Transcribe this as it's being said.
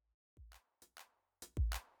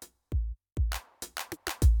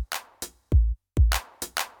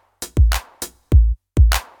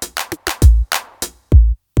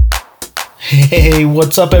Hey,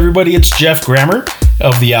 what's up, everybody? It's Jeff Grammer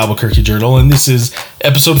of the Albuquerque Journal, and this is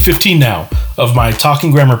episode 15 now of my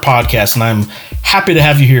Talking Grammar podcast, and I'm happy to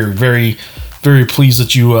have you here. Very, very pleased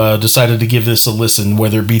that you decided to give this a listen,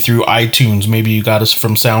 whether it be through iTunes, maybe you got us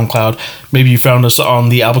from SoundCloud, maybe you found us on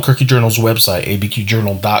the Albuquerque Journal's website,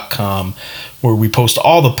 abqjournal.com, where we post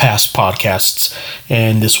all the past podcasts,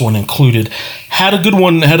 and this one included. Had a good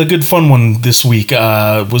one, had a good fun one this week.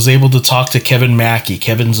 Was able to talk to Kevin Mackey.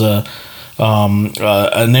 Kevin's an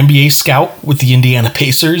NBA scout with the Indiana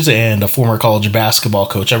Pacers and a former college basketball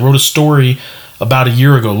coach. I wrote a story about a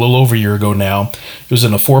year ago, a little over a year ago now. It was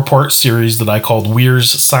in a 4-part series that I called Weir's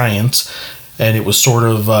Science, and it was sort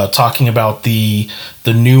of talking about the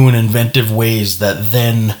new and inventive ways that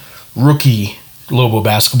then rookie Lobo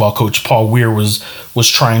basketball coach Paul Weir was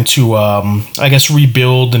trying to,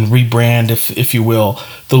 rebuild and rebrand, if you will,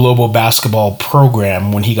 the Lobo basketball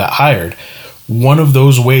program when he got hired. One of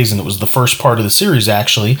those ways, and it was the first part of the series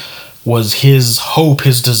actually, was his hope,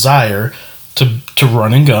 his desire to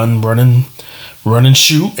run and gun, run and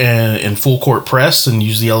shoot and full court press and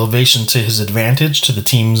use the elevation to his advantage, to the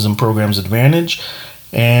team's and program's advantage.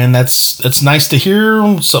 And that's nice to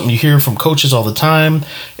hear, something you hear from coaches all the time.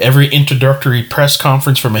 Every introductory press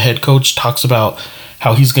conference from a head coach talks about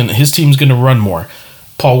how his team's gonna run more.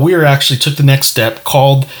 Paul Weir actually took the next step,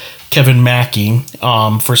 called Kevin Mackey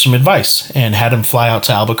for some advice, and had him fly out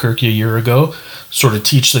to Albuquerque a year ago, sort of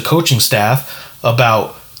teach the coaching staff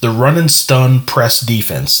about the run and stun press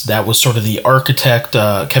defense. That was sort of the architect,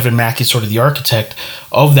 Kevin Mackey, sort of the architect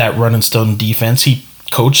of that run and stun defense. He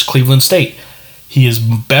coached Cleveland State. He is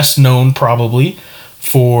best known probably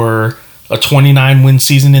for a 29-win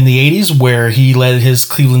season in the 80s where he led his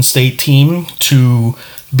Cleveland State team to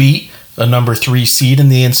beat a number 3 seed in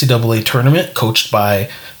the NCAA tournament, coached by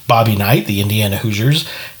Bobby Knight, the Indiana Hoosiers,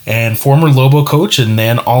 and former Lobo coach and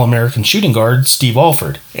then All-American shooting guard Steve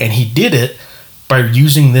Alford. And he did it by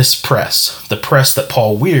using this press, the press that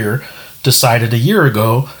Paul Weir decided a year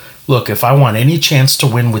ago, look, if I want any chance to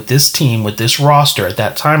win with this team, with this roster at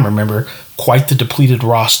that time, remember, quite the depleted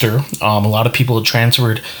roster. A lot of people had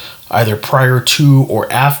transferred either prior to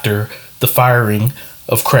or after the firing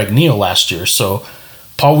of Craig Neal last year. So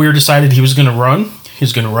Paul Weir decided he was going to run. He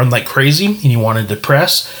was going to run like crazy, and he wanted to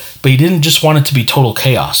press, but he didn't just want it to be total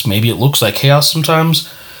chaos. Maybe it looks like chaos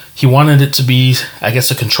sometimes. He wanted it to be, I guess,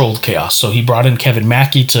 a controlled chaos. So he brought in Kevin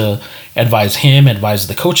Mackey to advise him, advise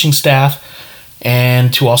the coaching staff,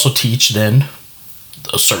 and to also teach then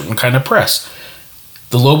a certain kind of press.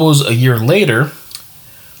 The Lobos a year later,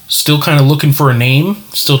 still kind of looking for a name,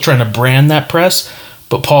 still trying to brand that press,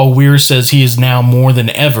 but Paul Weir says he is now more than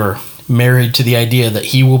ever married to the idea that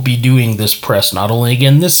he will be doing this press not only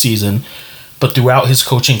again this season, but throughout his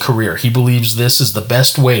coaching career. He believes this is the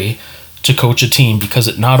best way to coach a team because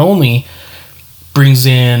it not only brings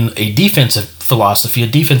in a defensive philosophy, a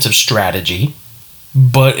defensive strategy,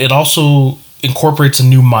 but it also incorporates a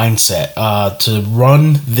new mindset to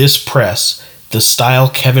run this press the style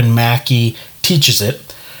Kevin Mackey teaches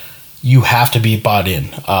it. You have to be bought in.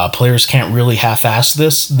 Players can't really half-ass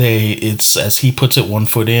this. It's, as he puts it, 1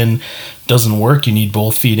 foot in doesn't work. You need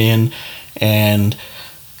both feet in. And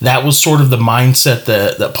that was sort of the mindset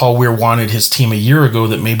that Paul Weir wanted his team a year ago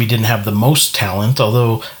that maybe didn't have the most talent,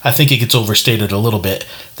 although I think it gets overstated a little bit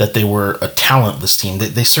that they were a talentless team.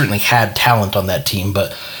 They certainly had talent on that team,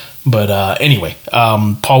 but anyway,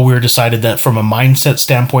 Paul Weir decided that from a mindset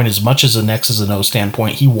standpoint, as much as an X's and O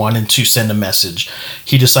standpoint, he wanted to send a message.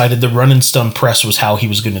 He decided the run and stun press was how he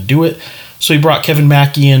was going to do it. So he brought Kevin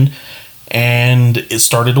Mackey in, and it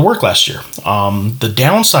started to work last year. The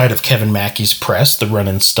downside of Kevin Mackey's press, the run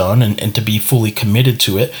and stun, and to be fully committed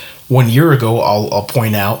to it, 1 year ago, I'll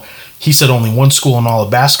point out, he said only one school in all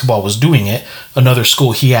of basketball was doing it. Another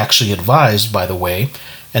school he actually advised, by the way,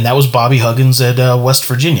 and that was Bobby Huggins at West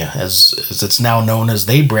Virginia, as it's now known as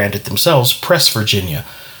they branded themselves, Press Virginia.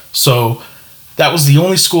 So that was the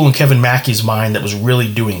only school in Kevin Mackey's mind that was really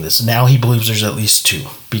doing this. Now he believes there's at least 2,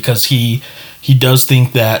 because he does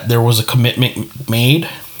think that there was a commitment made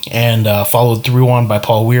and followed through on by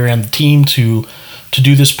Paul Weir and the team to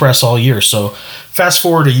do this press all year. So fast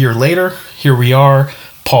forward a year later, here we are.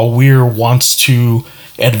 Paul Weir wants to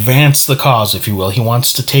advance the cause, if you will. He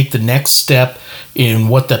wants to take the next step in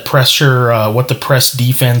what the press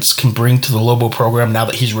defense can bring to the Lobo program now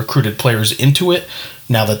that he's recruited players into it,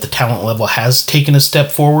 now that the talent level has taken a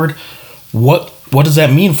step forward. What does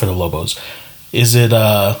that mean for the Lobos? Is it,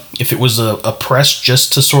 if it was a press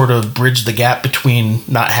just to sort of bridge the gap between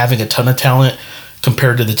not having a ton of talent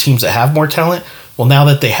compared to the teams that have more talent? Well, now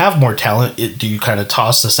that they have more talent, do you kind of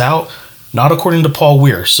toss this out? Not according to Paul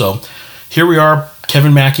Weir. So here we are.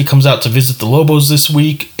 Kevin Mackey comes out to visit the Lobos this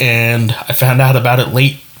week, and I found out about it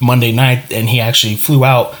late Monday night, and he actually flew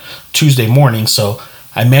out Tuesday morning. So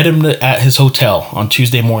I met him at his hotel on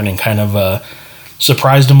Tuesday morning, kind of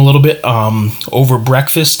surprised him a little bit over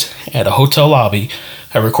breakfast at a hotel lobby.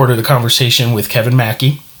 I recorded a conversation with Kevin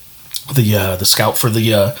Mackey, the scout for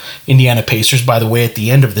the Indiana Pacers. By the way, at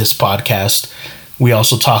the end of this podcast, we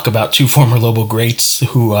also talk about two former Lobo greats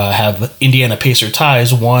who have Indiana Pacer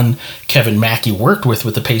ties. One, Kevin Mackey worked with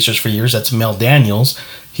the Pacers for years. That's Mel Daniels.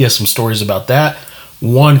 He has some stories about that.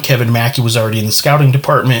 One, Kevin Mackey was already in the scouting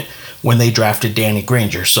department when they drafted Danny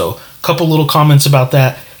Granger. So a couple little comments about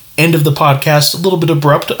that. End of the podcast, a little bit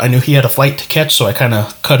abrupt. I knew he had a flight to catch, so I kind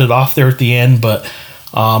of cut it off there at the end, but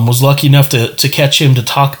was lucky enough to catch him, to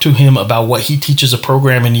talk to him about what he teaches a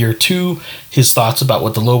program in year 2, his thoughts about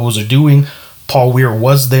what the Lobos are doing. Paul Weir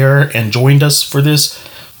was there and joined us for this.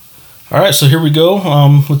 All right, so here we go.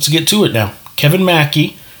 Let's get to it now. Kevin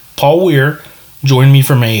Mackey, Paul Weir joined me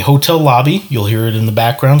from a hotel lobby. You'll hear it in the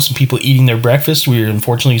background, some people eating their breakfast. We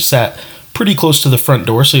unfortunately sat pretty close to the front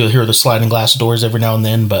door, so you'll hear the sliding glass doors every now and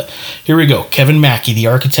then. But here we go. Kevin Mackey, the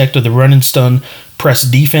architect of the run and stun press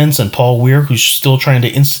defense, and Paul Weir, who's still trying to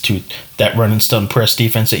institute that run and stun press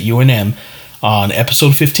defense at UNM, on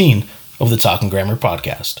episode 15 of the Talking Grammar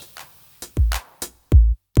podcast.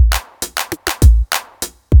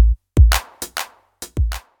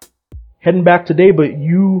 Heading back today, but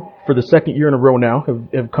you, for the second year in a row now,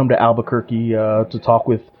 have come to Albuquerque to talk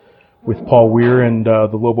with Paul Weir and the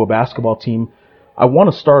Lobo basketball team. I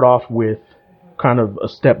want to start off with kind of a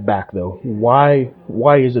step back, though. Why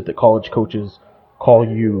is it that college coaches call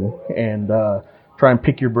you and try and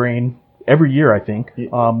pick your brain every year, I think?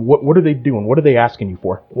 What are they doing? What are they asking you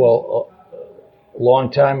for? Well, a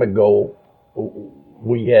long time ago,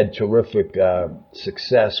 we had terrific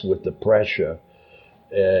success with the pressure,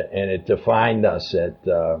 and it defined us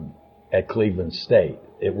at Cleveland State.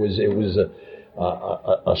 It was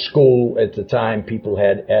a school at the time people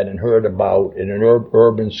hadn't heard about, in an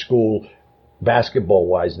urban school,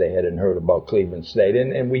 basketball-wise, they hadn't heard about Cleveland State,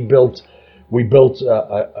 and we built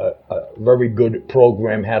a very good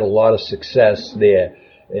program, had a lot of success there,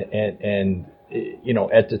 and you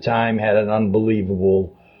know, at the time had an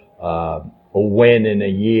unbelievable a win in a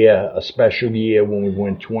year, a special year when we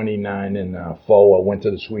went 29-4. I went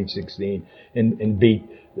to the Sweet 16 and beat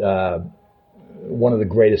one of the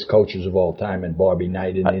greatest coaches of all time, in Bobby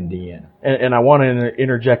Knight in Indiana. And I want to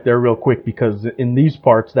interject there real quick, because in these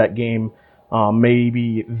parts, that game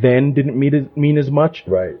maybe then didn't mean as much.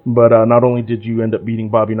 Right. But not only did you end up beating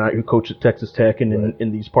Bobby Knight, who coached at Texas Tech, and right.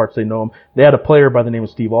 in these parts they know him. They had a player by the name of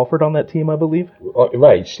Steve Alford on that team, I believe.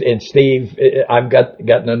 Right. And Steve, I've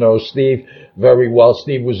gotten to know Steve very well.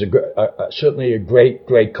 Steve was certainly a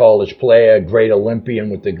great college player, a great Olympian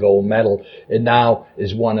with the gold medal, and now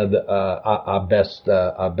is one of the our best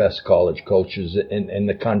college coaches in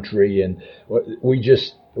the country. And we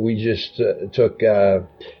just took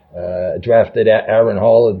drafted Aaron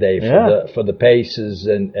Holiday for the Pacers,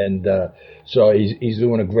 and so he's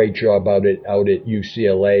doing a great job out at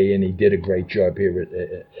UCLA, and he did a great job here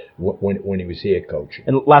when he was here coaching.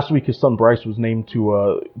 And last week his son Bryce was named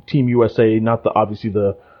to Team USA, not obviously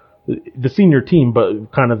the senior team,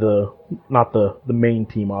 but kind of not the main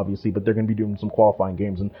team, obviously, but they're going to be doing some qualifying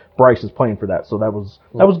games, and Bryce is playing for that, so that was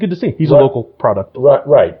good to see. He's a local product.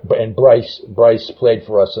 Right. And Bryce played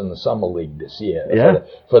for us in the summer league this year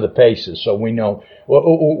for the Pacers, so we know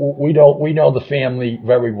the family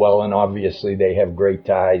very well, and obviously they have great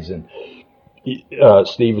ties, and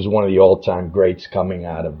Steve is one of the all-time greats coming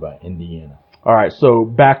out of Indiana. All right, so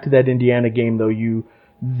back to that Indiana game, though,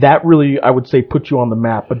 that really, I would say, put you on the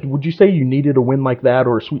map. But would you say you needed a win like that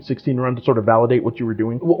or a Sweet 16 run to sort of validate what you were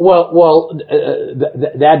doing? Well,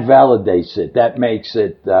 that validates it. That makes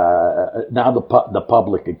it now the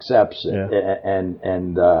public accepts it, and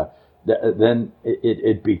then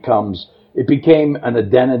it became an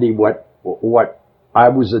identity. What I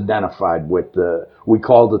was identified with. We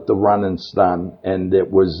called it the run and stun, and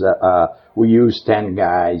it was we used 10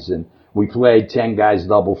 guys, and we played 10 guys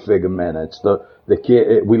double figure minutes. The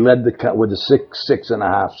kid, we led with a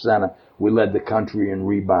 6.5 center. We led the country in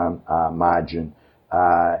rebound margin,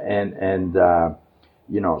 and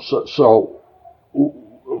you know, so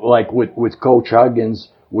like with Coach Huggins,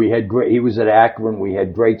 we had great. He was at Akron. We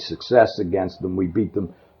had great success against them. We beat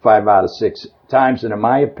them 5 out of 6 times, and in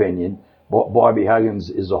my opinion, Bobby Huggins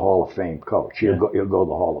is a Hall of Fame coach. He'll go to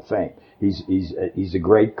the Hall of Fame. He's a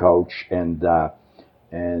great coach, and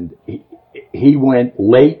he went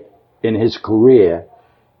late in his career.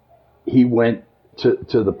 He went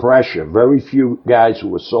to the pressure. Very few guys who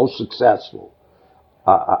were so successful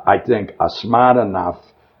I think are smart enough,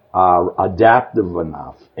 are adaptive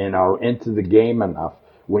enough, and are into the game enough.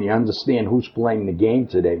 When you understand who's playing the game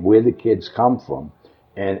today, where the kids come from,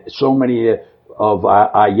 and so many of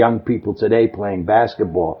our young people today playing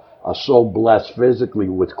basketball are so blessed physically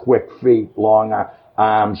with quick feet, long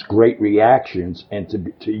arms, great reactions, and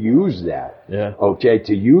to use that, okay,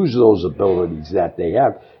 to use those abilities that they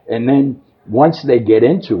have, and then once they get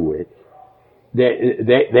into it,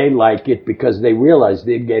 they like it because they realize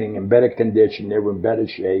they're getting in better condition, they're in better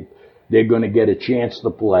shape, they're going to get a chance to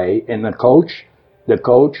play, and the coach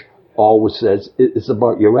always says it's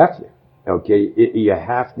about your effort. Okay, you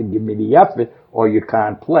have to give me the effort or you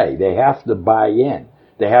can't play. They have to buy in.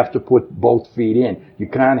 They have to put both feet in. You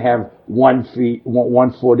can't have one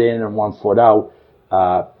foot in and 1 foot out,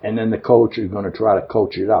 and then the coach is going to try to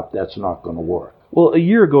coach it up. That's not going to work. Well, a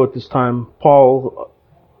year ago at this time, Paul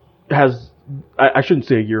has, I shouldn't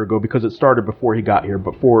say a year ago because it started before he got here,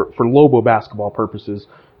 but for Lobo basketball purposes,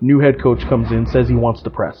 new head coach comes in, says he wants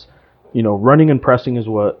to press. You know, running and pressing is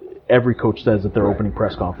what every coach says at their opening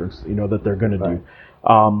press conference, you know, that they're going to do.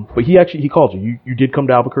 But he called you. You did come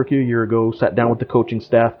to Albuquerque a year ago, sat down with the coaching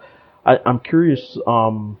staff. I'm curious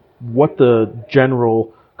what the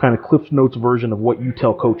general kind of Cliff Notes version of what you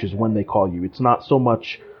tell coaches when they call you. It's not so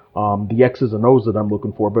much the X's and O's that I'm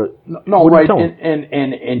looking for, but no, right.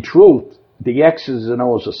 And in truth, the X's and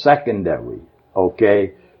O's are secondary,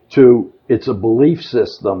 okay, to it's a belief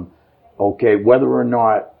system, okay, whether or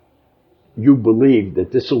not you believe that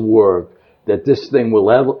this will work, that this thing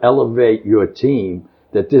will elevate your team,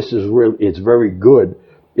 that this is it's very good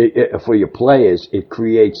for your players. It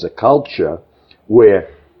creates a culture where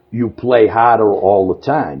you play harder all the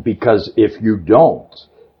time, because if you don't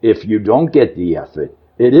get the effort,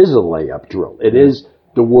 it is a layup drill. It is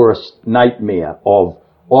the worst nightmare of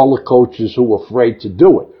all the coaches who are afraid to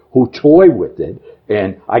do it, who toy with it.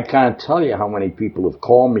 And I can't tell you how many people have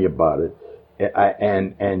called me about it.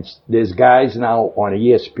 And there's guys now on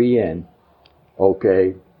ESPN,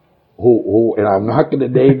 okay, who and I'm not going to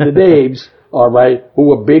name the names, all right,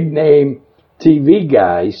 who are big name TV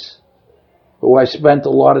guys who I spent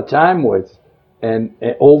a lot of time with, and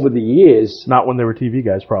over the years. Not when they were TV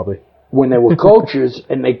guys, probably. When they were coaches,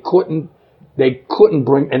 and they couldn't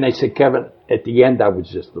bring, and they said, Kevin, at the end I was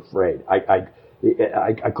just afraid.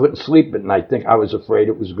 I couldn't sleep at night. I think I was afraid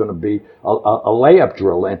it was going to be a layup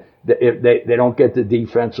drill, and if they don't get the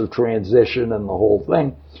defensive transition and the whole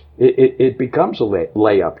thing, it becomes a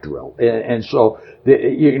layup drill. And so,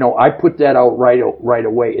 I put that out right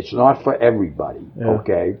away. It's not for everybody,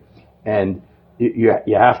 okay? And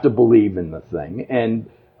you have to believe in the thing. And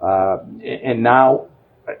now,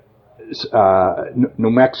 New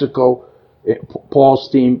Mexico, Paul's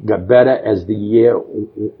team got better as the year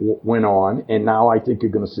went on, and now I think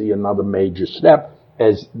you're going to see another major step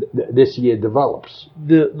as this year develops.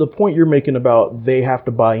 The point you're making about they have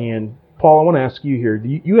to buy in, Paul, I want to ask you here.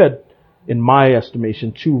 You had, in my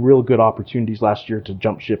estimation, two real good opportunities last year to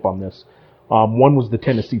jump ship on this. One was the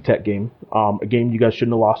Tennessee Tech game, a game you guys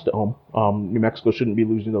shouldn't have lost at home. New Mexico shouldn't be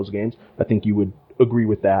losing those games. I think you would agree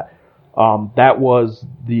with that. That was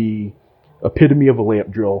the epitome of a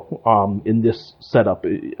layup drill in this setup,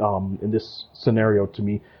 in this scenario to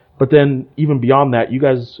me. But then even beyond that, you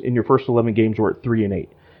guys in your first 11 games were at 3-8,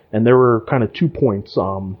 and there were kind of 2 points,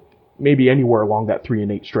 maybe anywhere along that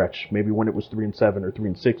 3-8 stretch. Maybe when it was 3-7 or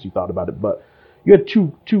 3-6, you thought about it. But you had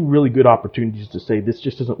two really good opportunities to say this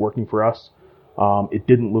just isn't working for us. It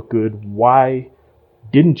didn't look good. Why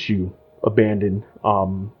didn't you abandon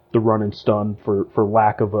the run and stun for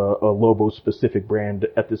lack of a Lobo specific brand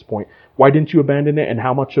at this point? Why didn't you abandon it? And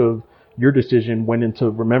how much of your decision went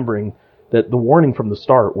into remembering that the warning from the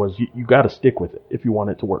start was you got to stick with it if you want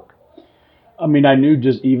it to work? I mean, I knew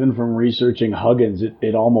just even from researching Huggins,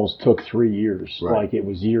 it almost took 3 years. Right. Like it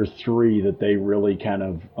was year 3 that they really kind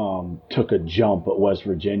of took a jump at West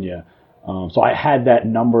Virginia. So I had that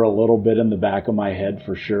number a little bit in the back of my head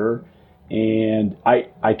for sure. And I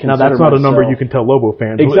consider now that's not a number you can tell Lobo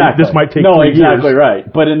fans. Exactly. This might take 3 No, years. exactly right.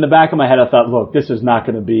 But in the back of my head, I thought, look, this is not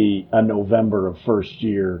going to be a November of first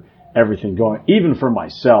year, everything going. Even for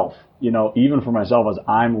myself, as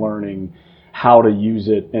I'm learning how to use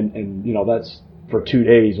it, and that's for 2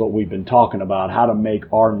 days what we've been talking about, how to make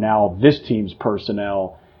this team's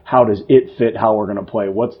personnel, how does it fit how we're going to play,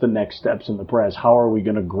 what's the next steps in the press, how are we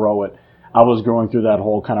going to grow it. I was going through that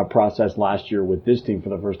whole kind of process last year with this team for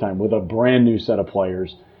the first time with a brand new set of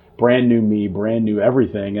players, brand new me, brand new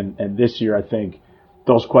everything. And this year, I think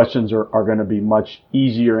those questions are going to be much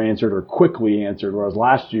easier answered or quickly answered. Whereas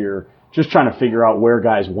last year, just trying to figure out where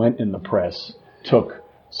guys went in the press took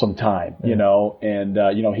some time, and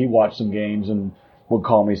he watched some games and would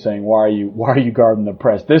call me saying, why are you guarding the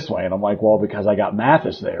press this way? And I'm like, well, because I got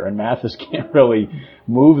Mathis there, and Mathis can't really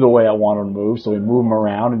move the way I want him to move, so we move him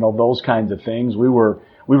around and all those kinds of things. We were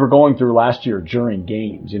going through last year during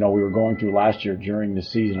games. We were going through last year during the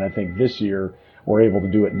season. I think this year we're able to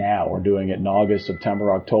do it now. We're doing it in August,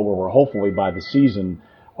 September, October, where hopefully by the season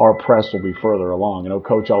our press will be further along.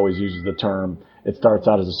 Coach always uses the term, it starts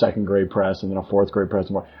out as a second grade press and then a fourth grade press.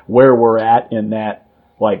 Where we're at in that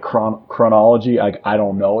chronology, I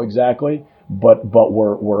don't know exactly, but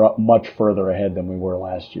we're up much further ahead than we were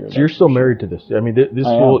last year. So you're still married to this. I mean,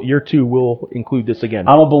 year 2 will include this again.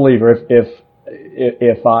 I'm a believer.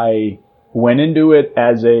 If I went into it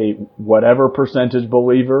as a whatever percentage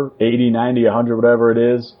believer, 80, 90, 100, whatever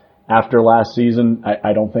it is, after last season,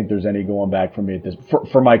 I don't think there's any going back for me at this.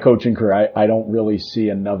 For my coaching career, I don't really see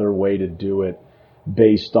another way to do it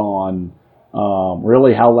based on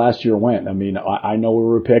really how last year went. I mean, I know we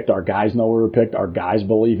were picked. Our guys know we were picked. Our guys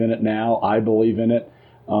believe in it now. I believe in it.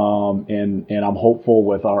 And I'm hopeful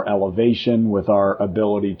with our elevation, with our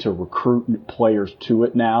ability to recruit players to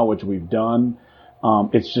it now, which we've done.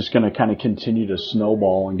 It's just going to kind of continue to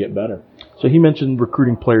snowball and get better. So he mentioned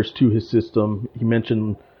recruiting players to his system. He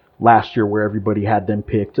mentioned last year where everybody had them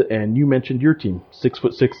picked, and you mentioned your team,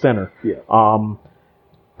 6'6" center. Yeah.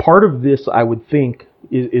 Part of this, I would think,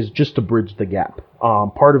 is just to bridge the gap.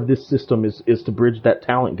 Part of this system is to bridge that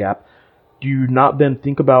talent gap. Do you not then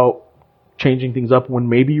think about changing things up when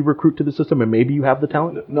maybe you recruit to the system and maybe you have the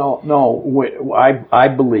talent? No. I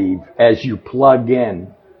believe as you plug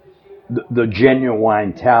in the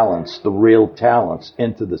genuine talents, the real talents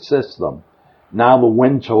into the system, now the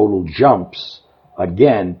win total jumps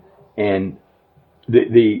again, and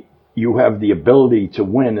you have the ability to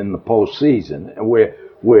win in the postseason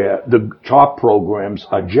where the top programs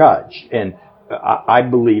are judged. And I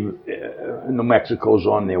believe New Mexico's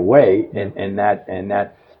on their way in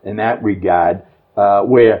that regard,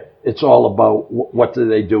 where it's all about what do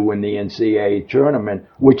they do in the NCAA tournament,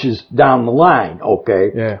 which is down the line,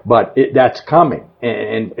 okay? Yeah. But that's coming.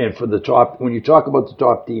 And for the top, when you talk about the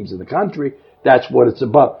top teams in the country, that's what it's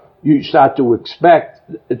about. You start to expect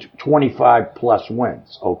 25 plus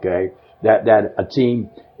wins, okay? That a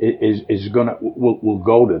team will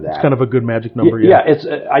go to that. It's kind of a good magic number. Yeah,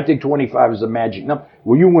 I think 25 is a magic number.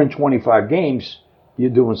 When you win 25 games,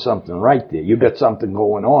 you're doing something right there. You got something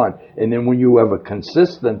going on. And then when you have a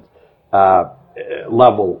consistent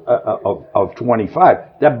level of 25,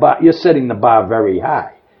 you're setting the bar very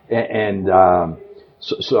high. And I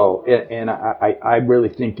really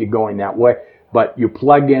think you're going that way. But when you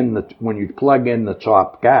plug in the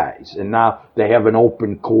top guys, and now they have an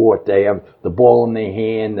open court, they have the ball in their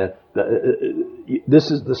hand.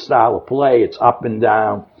 This is the style of play. It's up and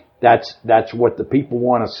down. That's what the people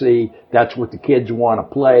want to see. That's what the kids want to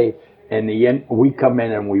play. And we come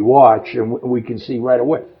in and we watch, and we can see right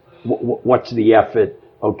away what's the effort,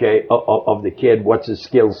 okay, of the kid. What's his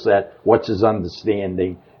skill set? What's his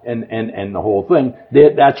understanding? And the whole thing.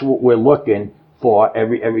 That's what we're looking for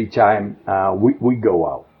every time we go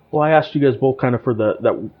out. Well, I asked you guys both kind of for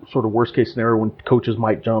that sort of worst case scenario when coaches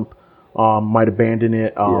might jump, might abandon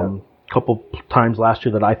it. A couple times last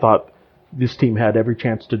year that I thought this team had every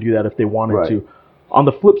chance to do that if they wanted to. On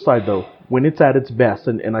the flip side, though, when it's at its best,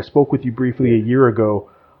 and I spoke with you briefly a year ago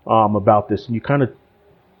about this, and you kind of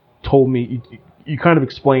told me, you kind of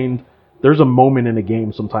explained there's a moment in a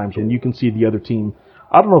game sometimes when you can see the other team.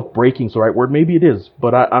 I don't know if breaking's the right word. Maybe it is,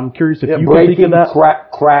 but I'm curious if you can think of that.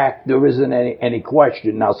 Crack. There isn't any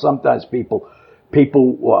question. Now, sometimes people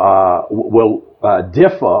will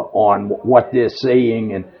differ on what they're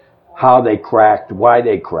saying and how they cracked, why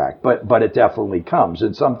they cracked, but it definitely comes.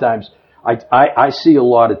 And sometimes I see a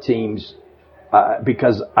lot of teams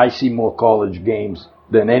because I see more college games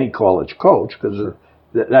than any college coach because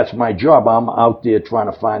that's my job. I'm out there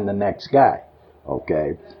trying to find the next guy.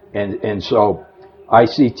 Okay, and so I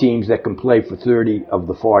see teams that can play for 30 of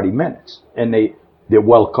the 40 minutes, and they're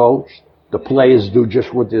well coached. The players do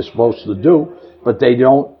just what they're supposed to do, but they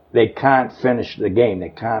can't finish the game. They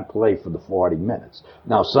can't play for the 40 minutes.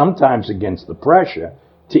 Now, sometimes against the pressure,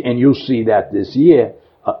 and you'll see that this year,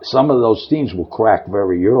 some of those teams will crack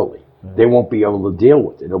very early. They won't be able to deal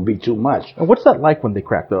with it. It'll be too much. And what's that like when they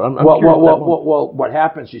crack, though? Well, what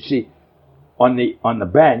happens, you see, on the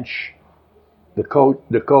bench, the coach,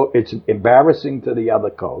 it's embarrassing to the other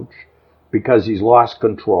coach because he's lost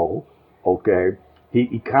control, okay?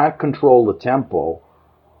 He can't control the tempo.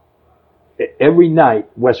 Every night,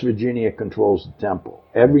 West Virginia controls the tempo.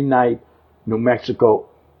 Every night, New Mexico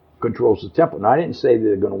controls the tempo. Now, I didn't say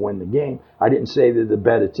they're going to win the game. I didn't say they're the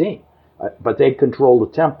better team. But they control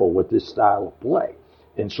the tempo with this style of play.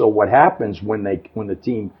 And so what happens when the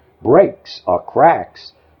team breaks or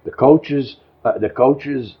cracks, the coaches,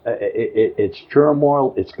 it's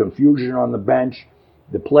turmoil, it's confusion on the bench.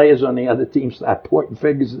 The players on the other team start pointing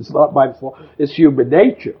fingers. It's not my fault. It's human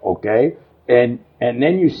nature, okay? And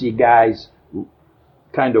then you see guys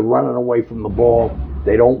kind of running away from the ball.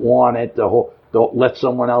 They don't want it. Don't let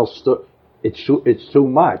someone else. It's too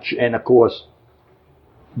much. And of course,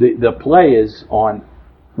 the players on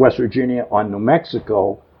West Virginia, on New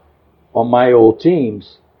Mexico, on my old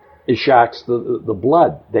teams, it shocks the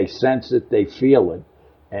blood. They sense it. They feel it.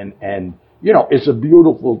 And it's a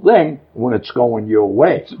beautiful thing when it's going your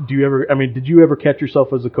way. Did you ever catch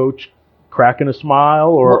yourself as a coach cracking a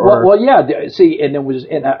smile Well, yeah. See,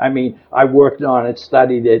 I worked on it,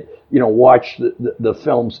 studied it, watched the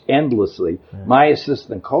films endlessly. Yeah. My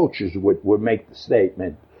assistant coaches would make the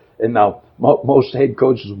statement, and now most head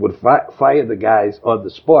coaches would fire the guys on the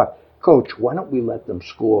spot. Coach, why don't we let them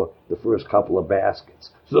score the first couple of baskets?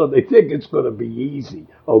 So they think it's going to be easy,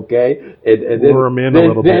 okay? And lure them in a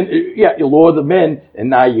little bit. Yeah, you lure them in, and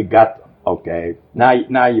now you got them, okay?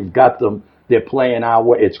 Now you've got them. They're playing our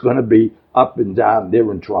way. It's going to be up and down. They're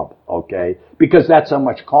in trouble, okay? Because that's how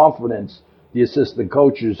much confidence the assistant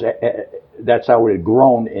coaches. That's how it had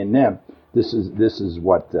grown in them. This is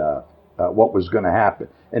what was going to happen.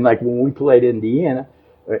 And like when we played Indiana,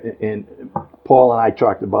 and Paul and I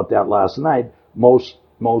talked about that last night. Most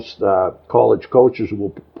college coaches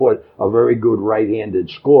will put a very good right-handed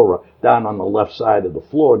scorer down on the left side of the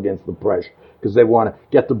floor against the pressure because they want to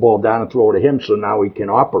get the ball down and throw it to him so now he can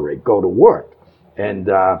operate, go to work. And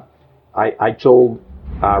I told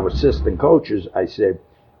our assistant coaches, I said,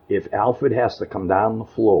 if Alfred has to come down the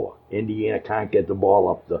floor, Indiana can't get the ball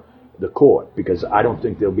up the court because I don't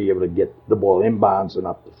think they'll be able to get the ball inbounds and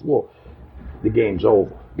up the floor. The game's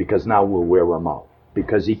over because now we'll wear him out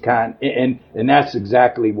because he can't. And that's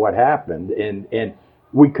exactly what happened. And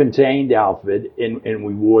we contained Alfred and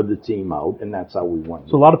we wore the team out, and that's how we won.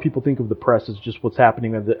 So a lot of people think of the press as just what's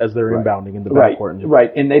happening as they're inbounding in the backcourt.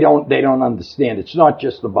 Right, and they don't understand. It's not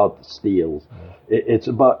just about the steals. It's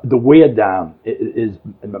about the wear down is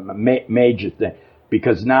a major thing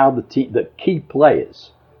because now the key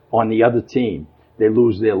players on the other team, they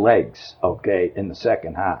lose their legs, okay, in the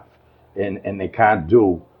second half. And they can't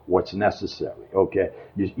do what's necessary. Okay,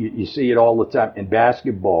 you see it all the time in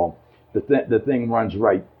basketball. The thing runs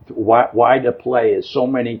right. Why the players? So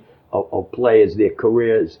many of players, their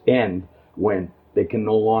careers end when they can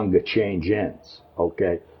no longer change ends.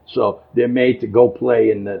 Okay, so they're made to go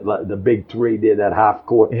play in the big three. They're that half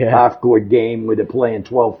court game where they're playing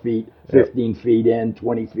 12 feet, 15 feet in,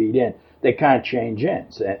 20 feet in. They can't change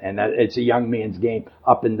ends, and it's a young man's game,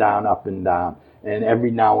 up and down, up and down. And every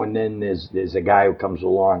now and then there's a guy who comes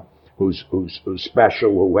along who's special,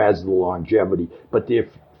 who has the longevity, but they're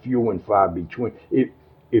few and far between.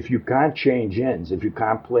 If you can't change ends, if you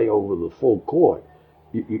can't play over the full court,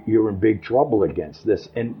 you're in big trouble against this.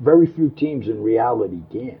 And very few teams in reality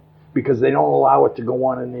can because they don't allow it to go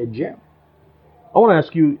on in their gym. I want to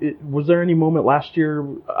ask you, was there any moment last year,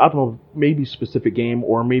 I don't know, maybe specific game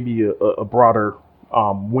or maybe a broader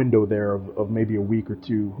window there of maybe a week or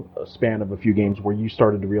two, a span of a few games where you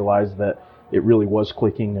started to realize that it really was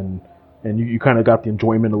clicking and you kind of got the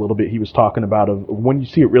enjoyment a little bit he was talking about of when you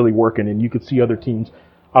see it really working and you could see other teams.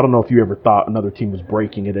 I don't know if you ever thought another team was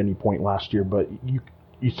breaking at any point last year, but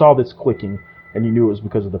you saw this clicking and you knew it was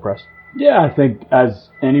because of the press. Yeah, I think as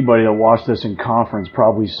anybody that watched this in conference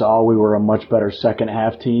probably saw, we were a much better second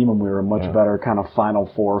half team and we were a much better kind of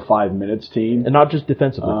final 4 or 5 minutes team. And not just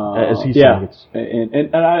defensively, as he's saying.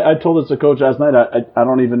 And I told this to Coach last night, I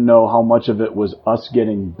don't even know how much of it was us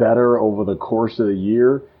getting better over the course of the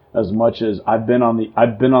year as much as I've been on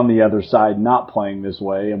the other side not playing this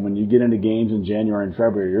way. And when you get into games in January and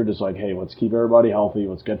February, you're just like, hey, let's keep everybody healthy.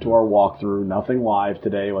 Let's get to our walkthrough. Nothing live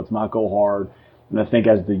today. Let's not go hard. And I think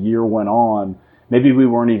as the year went on, maybe we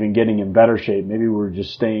weren't even getting in better shape. Maybe we were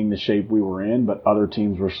just staying the shape we were in, but other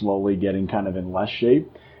teams were slowly getting kind of in less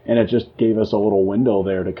shape. And it just gave us a little window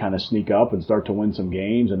there to kind of sneak up and start to win some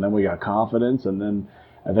games. And then we got confidence, and then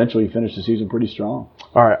eventually finished the season pretty strong.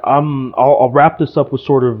 All right, I'll wrap this up with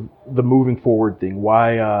sort of the moving forward thing.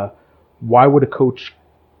 Why would a coach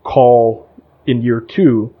call in year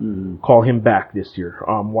 2, call him back this year?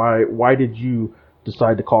 Why did you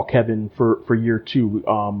decide to call Kevin for year 2?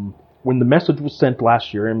 When the message was sent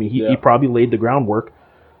last year, I mean, he probably laid the groundwork.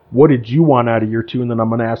 What did you want out of year 2? And then I'm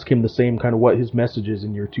going to ask him the same kind of what his message is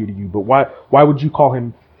in year 2 to you. But why would you call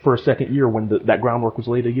him for a second year when that groundwork was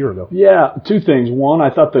laid a year ago? Yeah, two things. One, I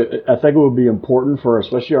think it would be important for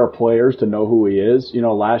especially our players to know who he is.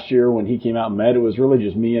 Last year when he came out and met, it was really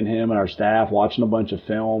just me and him and our staff watching a bunch of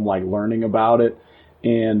film, like learning about it.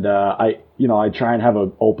 And I try and have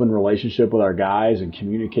an open relationship with our guys and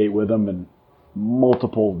communicate with them in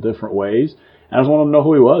multiple different ways. And I just wanted them to know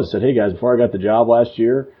who he was. I said, hey guys, before I got the job last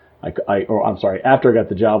year, after I got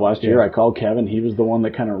the job last year, I called Kevin. He was the one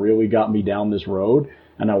that kind of really got me down this road.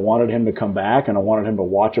 And I wanted him to come back, and I wanted him to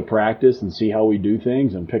watch a practice and see how we do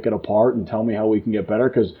things and pick it apart and tell me how we can get better,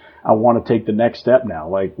 because I want to take the next step now.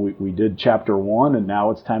 Like we did chapter 1, and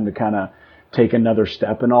now it's time to kind of take another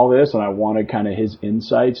step in all this. And I wanted kind of his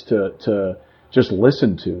insights to just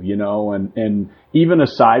listen to, and even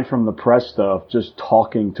aside from the press stuff, just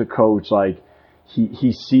talking to Coach, like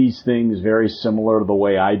he sees things very similar to the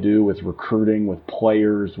way I do with recruiting, with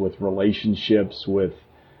players, with relationships, with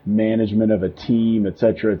management of a team, et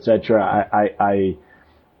cetera, et cetera. I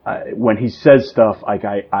when he says stuff, like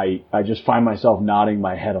I just find myself nodding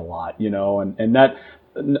my head a lot, and that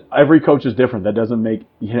every coach is different. That doesn't make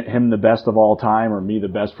him the best of all time or me the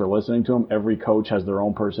best for listening to him. Every coach has their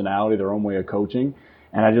own personality, their own way of coaching.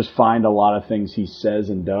 And I just find a lot of things he says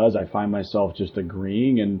and does, I find myself just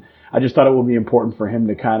agreeing. And I just thought it would be important for him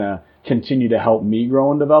to kind of continue to help me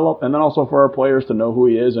grow and develop. And then also for our players to know who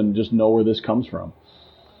he is and just know where this comes from.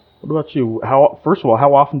 What about you? First of all,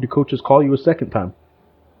 how often do coaches call you a second time?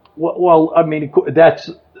 Well, I mean, that's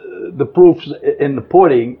the proof's in the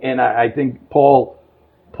pudding, and I think Paul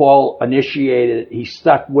initiated it. He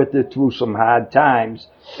stuck with it through some hard times,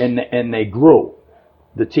 and they grew.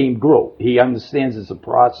 The team grew. He understands it's a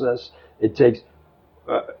process. It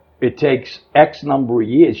takes X number of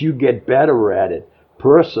years. You get better at it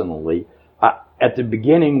personally. At the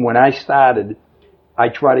beginning, when I started, I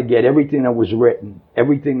try to get everything that was written,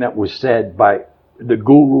 everything that was said by the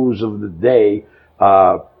gurus of the day,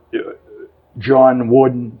 John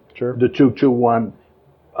Wooden, sure, the 221,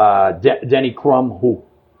 Denny Crum, who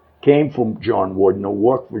came from John Wooden, or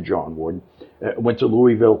worked for John Wooden, went to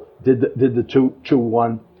Louisville, did the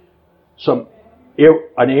 221,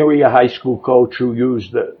 an area high school coach who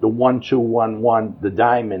used the 1211, the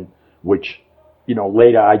diamond, which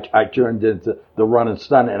later I turned into the run and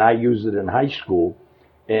stun, and I used it in high school,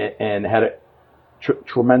 and had a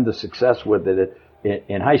tremendous success with it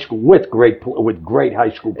in high school with great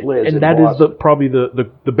high school players. And that is probably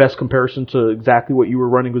the best comparison to exactly what you were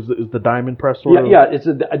running is the diamond press. Yeah, it's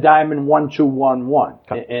a diamond 1211,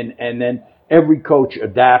 okay. and then every coach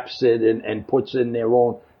adapts it and puts in their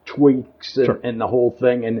own tweaks and the whole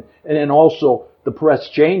thing, and then also the press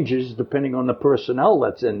changes depending on the personnel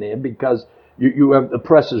that's in there, because you have the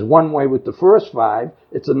press is one way with the first 5,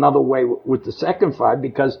 it's another way with the second 5,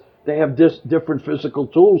 because they have different physical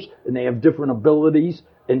tools and they have different abilities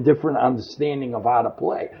and different understanding of how to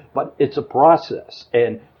play. But it's a process,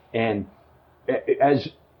 and as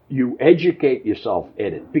you educate yourself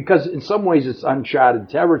in it, because in some ways it's uncharted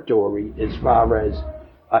territory as far as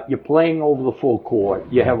you're playing over the full court.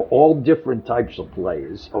 You have all different types of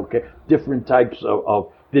players, okay? Different types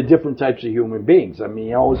they're different types of human beings. I mean,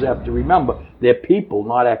 you always have to remember, they're people,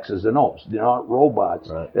 not X's and O's. They're not robots,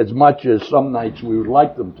 right, as much as some nights we would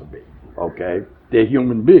like them to be, okay? They're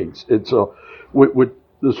human beings. And so with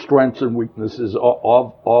the strengths and weaknesses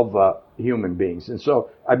of human beings. And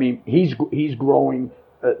so, I mean, he's growing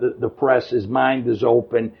the press. His mind is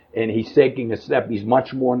open, and he's taking a step. He's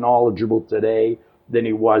much more knowledgeable today than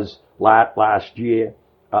he was last year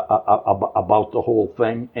about the whole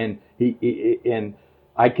thing. And and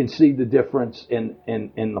I can see the difference in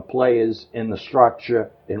the players, in the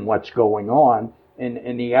structure, in what's going on,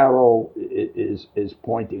 and the arrow is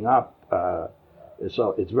pointing up.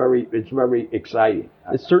 So it's very exciting.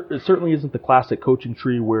 It certainly isn't the classic coaching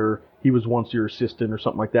tree where he was once your assistant or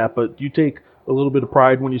something like that. But do you take a little bit of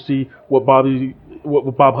pride when you see what Bob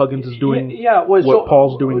Huggins is doing? Yeah, what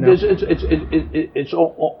Paul's doing now. It's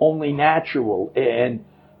only natural, and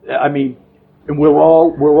I mean, and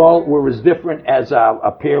we're as different as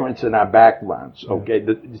our parents and our backgrounds. Okay,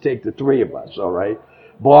 you take the 3 of us. All right,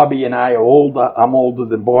 Bobby and I are older. I'm older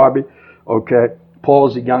than Bobby. Okay.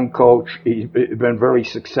 Paul's a young coach. He's been very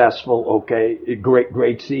successful. Okay,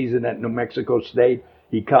 great season at New Mexico State.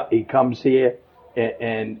 He comes here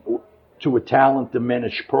and to a talent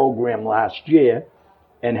diminished program last year,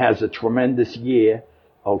 and has a tremendous year.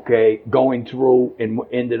 Okay, going through and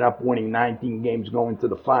ended up winning 19 games, going to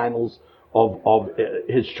the finals of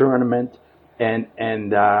his tournament, and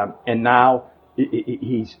now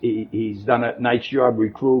he's done a nice job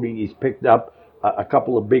recruiting. He's picked up a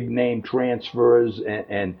couple of big name transfers,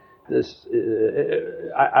 and this.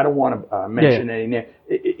 I don't want to mention any name.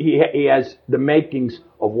 He has the makings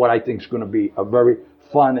of what I think is going to be a very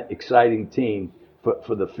fun, exciting team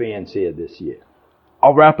for the fans here this year.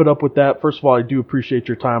 I'll wrap it up with that. First of all, I do appreciate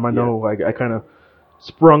your time. I know I kind of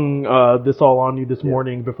sprung this all on you this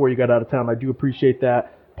morning before you got out of town. I do appreciate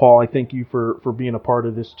that. Paul, I thank you for being a part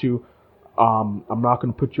of this too. I'm not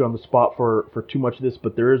going to put you on the spot for too much of this,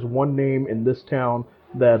 but there is one name in this town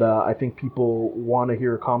that I think people want to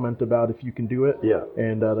hear a comment about if you can do it. Yeah.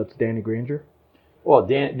 And that's Danny Granger. Well,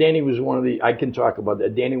 Danny was one of the, I can talk about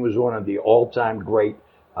that. Danny was one of the all-time great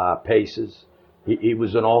Pacers. He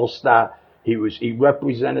was an all-star. He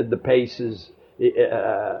represented the Pacers,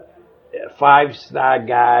 5-star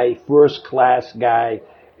guy, first-class guy.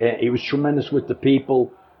 And he was tremendous with the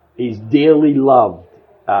people. He's dearly loved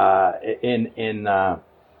in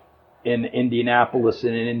Indianapolis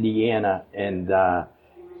and in Indiana, and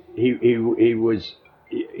we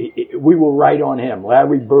were right on him.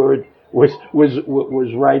 Larry Bird was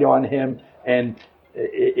right on him, and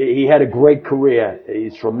he had a great career.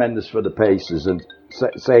 He's tremendous for the Pacers, and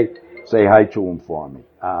say hi to him for me.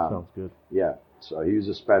 Sounds good. Yeah, so he was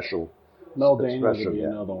a special. Mel Daniels would be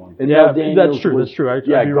another one. And yeah, Mel Daniels that's true. Was, that's true.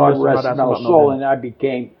 God rest Mel's soul, and I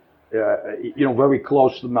became, very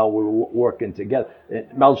close to Mel. We were working together.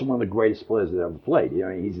 And Mel's one of the greatest players that ever played.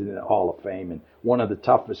 He's in the Hall of Fame and one of the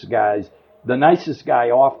toughest guys, the nicest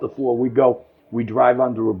guy off the floor. We drive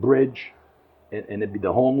under a bridge, and it'd be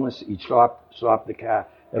the homeless. He'd stop the car.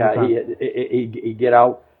 He'd get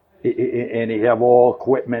out, and he'd have all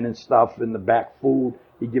equipment and stuff in the back, food.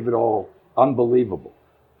 He'd give it all. Unbelievable.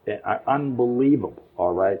 Unbelievable,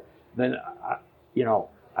 all right? Then,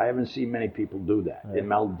 I haven't seen many people do that, and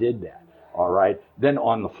Mel did that, all right? Then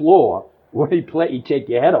on the floor, when he played, he'd take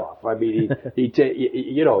your head off. I mean, he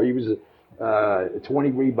was a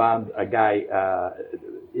 20 rebound guy.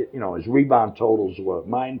 His rebound totals were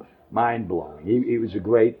mind-blowing. He was a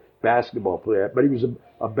great basketball player, but he was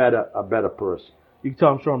a better person. You can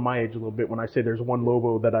tell I'm showing my age a little bit when I say there's one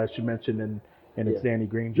Lobo that I should mention, and it's Danny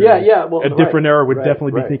Granger. Yeah. Well, a different era would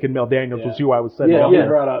definitely be thinking Mel Daniels was who I was saying. He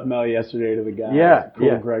brought up Mel yesterday to the guys.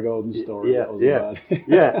 Greg Oden story.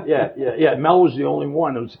 Yeah. Mel was the only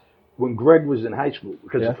one. When Greg was in high school,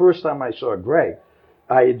 because the first time I saw Greg,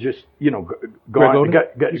 I had just gone. Greg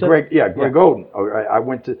Oden. I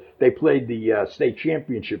went to. They played the state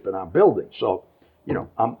championship in our building, so.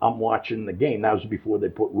 I'm watching the game. That was before they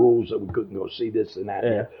put rules that we couldn't go see this and that.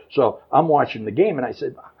 Yeah. So I'm watching the game, and I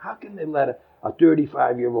said, how can they let a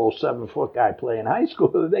 35-year-old 7-foot guy play in high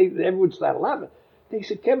school? Everyone started laughing. They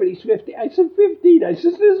said, Kevin, he's 15. I said, 15. I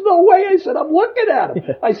said, there's no way. I said, I'm looking at him.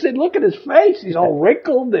 I said, look at his face. He's all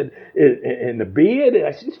wrinkled and the beard. And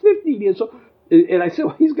I said, he's 15 years old. And I said,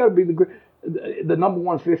 well, he's got to be the number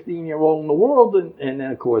one 15-year-old in the world. And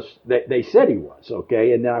then, of course, they said he was,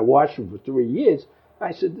 okay? And then I watched him for 3 years.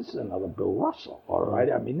 I said, this is another Bill Russell, all right?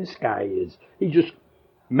 I mean, this guy he just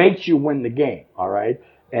makes you win the game, all right?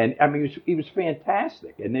 And, I mean, he was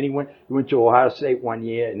fantastic. And then he went to Ohio State one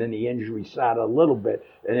year, and then the injury started a little bit.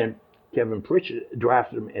 And then Kevin Pritchard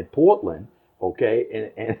drafted him at Portland,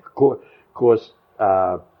 okay? And of course,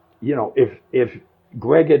 if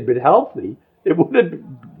Greg had been healthy, it would have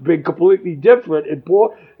been completely different in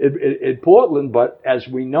Portland. But as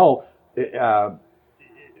we know,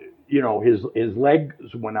 his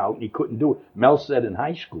legs went out and he couldn't do it. Mel said in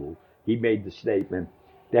high school, he made the statement,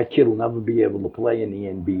 that kid will never be able to play in the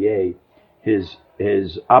NBA. His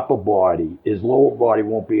upper body, his lower body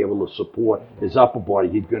won't be able to support his upper body.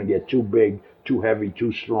 He's going to get too big, too heavy,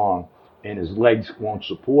 too strong, and his legs won't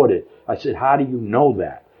support it. I said, how do you know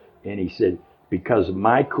that? And he said, because of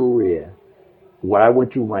my career, what I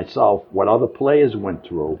went through myself, what other players went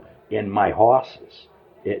through, and my horses.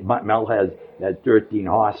 Mel had 13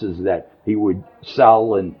 horses that he would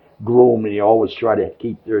sell and groom, and he always tried to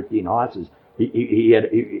keep 13 horses.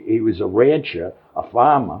 He was a rancher, a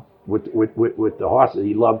farmer with the horses.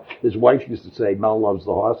 He loved. His wife used to say, Mel loves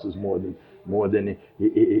the horses more than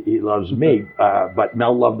he loves me. But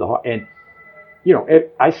Mel loved the horse, and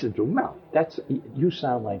I said to him, Mel, you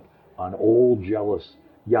sound like an old, jealous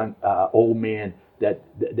young old man that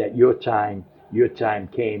your time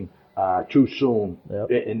came too soon,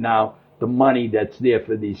 and now the money that's there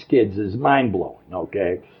for these kids is mind-blowing,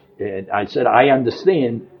 okay? And I said, I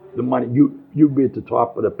understand the money. You'd be at the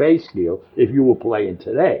top of the pay scale if you were playing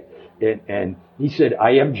today. And he said,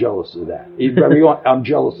 I am jealous of that. I'm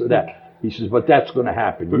jealous of that. He says, but that's going to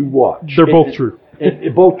happen. You watch. They're both true.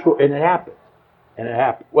 Both true, and it happened.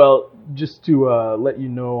 Well, just to let you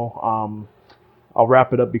know, I'll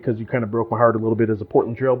wrap it up because you kind of broke my heart a little bit as a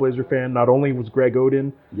Portland Trailblazer fan. Not only was Greg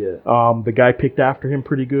Oden, the guy picked after him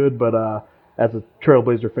pretty good, but as a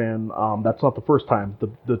Trailblazer fan, that's not the first time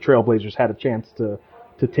the Trailblazers had a chance to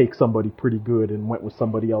take somebody pretty good and went with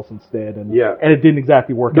somebody else instead, and it didn't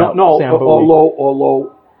exactly work out.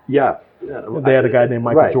 Although they had a guy named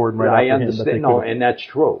Michael Jordan right after him. And that's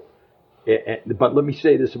true. But let me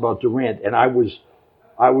say this about Durant, and I was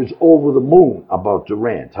over the moon about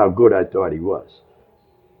Durant, how good I thought he was.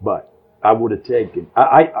 But I would have taken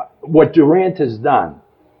what Durant has done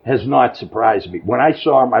has not surprised me. When I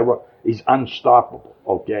saw him, I wrote, he's unstoppable.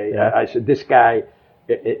 Okay, I said this guy.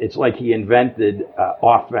 It's like he invented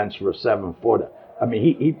offense for a 7-footer. I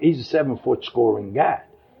mean, he's a 7-foot scoring guy.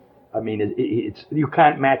 I mean, you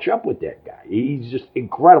can't match up with that guy. He's just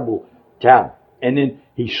incredible talent. And then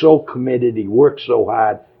he's so committed. He works so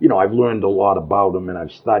hard. You know, I've learned a lot about him, and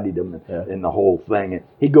I've studied him and the whole thing. And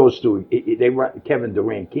he goes to they run Kevin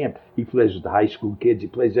Durant camp. He plays with the high school kids. He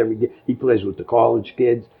plays every game. He plays with the college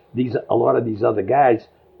kids. A lot of these other guys,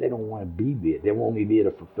 they don't want to be there. They're only there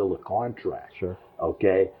to fulfill a contract. Sure.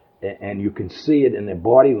 Okay? And you can see it in their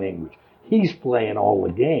body language. He's playing all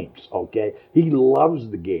the games, okay? He loves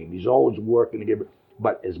the game. He's always working to get.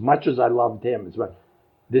 But as much as I loved him,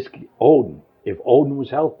 this Oden, if Oden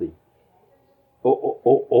was healthy,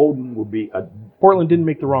 Oden would be a Portland didn't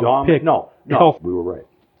make the wrong pick. No, we were right.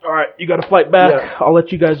 All right, you got to fight back. Yeah. I'll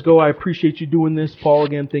let you guys go. I appreciate you doing this, Paul.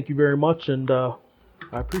 Again, thank you very much, and I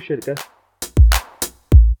appreciate it, guys.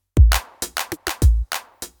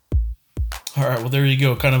 All right, well, there you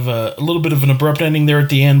go. Kind of a little bit of an abrupt ending there at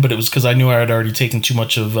the end, but it was because I knew I had already taken too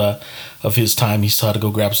much of his time. He still had to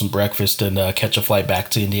go grab some breakfast and catch a flight back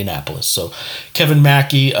to Indianapolis. So Kevin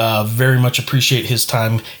Mackey, very much appreciate his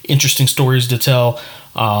time. Interesting stories to tell.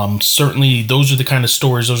 Certainly, those are the kind of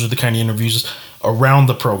stories, those are the kind of interviews around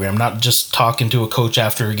the program, not just talking to a coach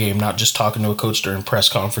after a game, not just talking to a coach during press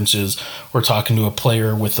conferences, or talking to a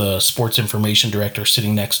player with a sports information director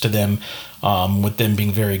sitting next to them, with them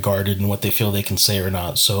being very guarded in what they feel they can say or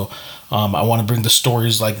not. So I want to bring the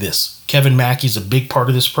stories like this. Kevin Mackey's a big part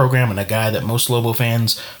of this program and a guy that most Lobo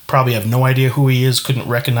fans probably have no idea who he is, couldn't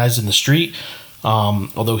recognize in the street,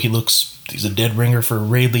 although he's a dead ringer for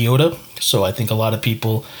Ray Liotta. So I think a lot of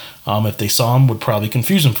people, if they saw him, would probably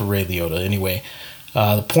confuse him for Ray Liotta. Anyway,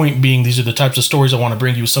 the point being, these are the types of stories I want to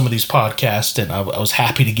bring you with some of these podcasts, and I was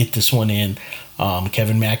happy to get this one in.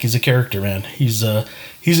 Kevin Mackey's a character, man. He's an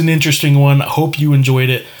interesting one. I hope you enjoyed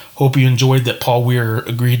it. Hope you enjoyed that Paul Weir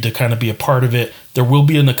agreed to kind of be a part of it. There will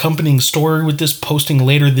be an accompanying story with this posting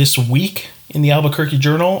later this week in the Albuquerque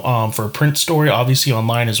Journal for a print story, obviously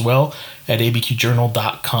online as well at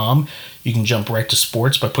abqjournal.com. You can jump right to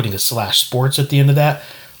sports by putting a /sports at the end of that.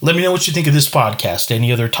 Let me know what you think of this podcast.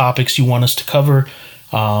 Any other topics you want us to cover,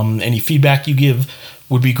 any feedback you give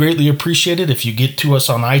would be greatly appreciated. If you get to us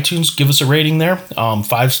on iTunes, give us a rating there.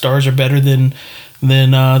 5 stars are better than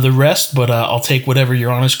the rest, but I'll take whatever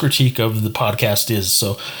your honest critique of the podcast is.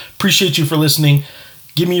 So appreciate you for listening.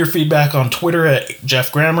 Give me your feedback on Twitter at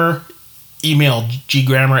Jeff Grammer. Email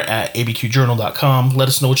ggrammer@abqjournal.com. Let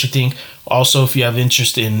us know what you think. Also, if you have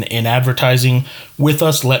interest in advertising with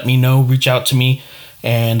us, let me know. Reach out to me,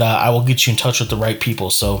 and I will get you in touch with the right people.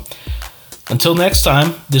 So until next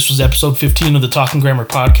time, this was episode 15 of the Talking Grammer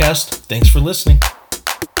podcast. Thanks for listening.